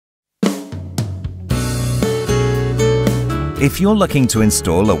If you're looking to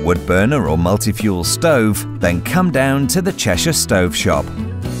install a wood burner or multi-fuel stove, then come down to the Cheshire Stove Shop.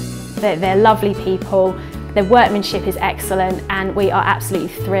 They're lovely people, their workmanship is excellent, and we are absolutely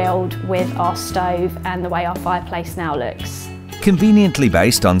thrilled with our stove and the way our fireplace now looks. Conveniently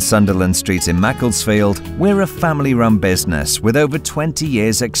based on Sunderland Street in Macclesfield, we're a family-run business with over 20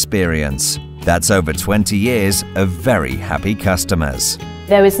 years' experience. That's over 20 years of very happy customers.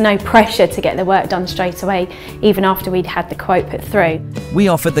 There was no pressure to get the work done straight away, even after we'd had the quote put through. We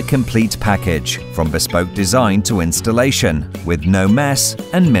offer the complete package, from bespoke design to installation, with no mess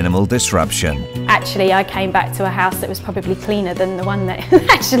and minimal disruption. Actually, I came back to a house that was probably cleaner than the one that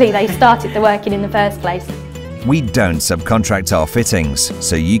actually they started the work in the first place. We don't subcontract our fittings,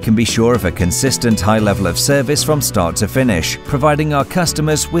 so you can be sure of a consistent high level of service from start to finish, providing our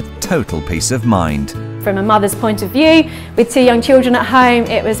customers with total peace of mind. From a mother's point of view, with 2 young children at home,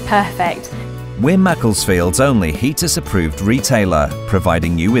 it was perfect. We're Macclesfield's only Heatus approved retailer,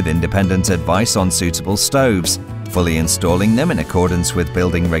 providing you with independent advice on suitable stoves, fully installing them in accordance with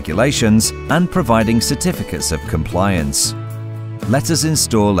building regulations, and providing certificates of compliance. Let us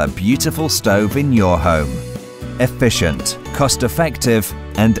install a beautiful stove in your home. Efficient, cost-effective,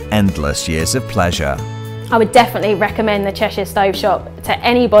 and endless years of pleasure. I would definitely recommend the Cheshire Stove Shop to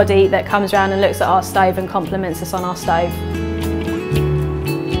anybody that comes around and looks at our stove and compliments us on our stove.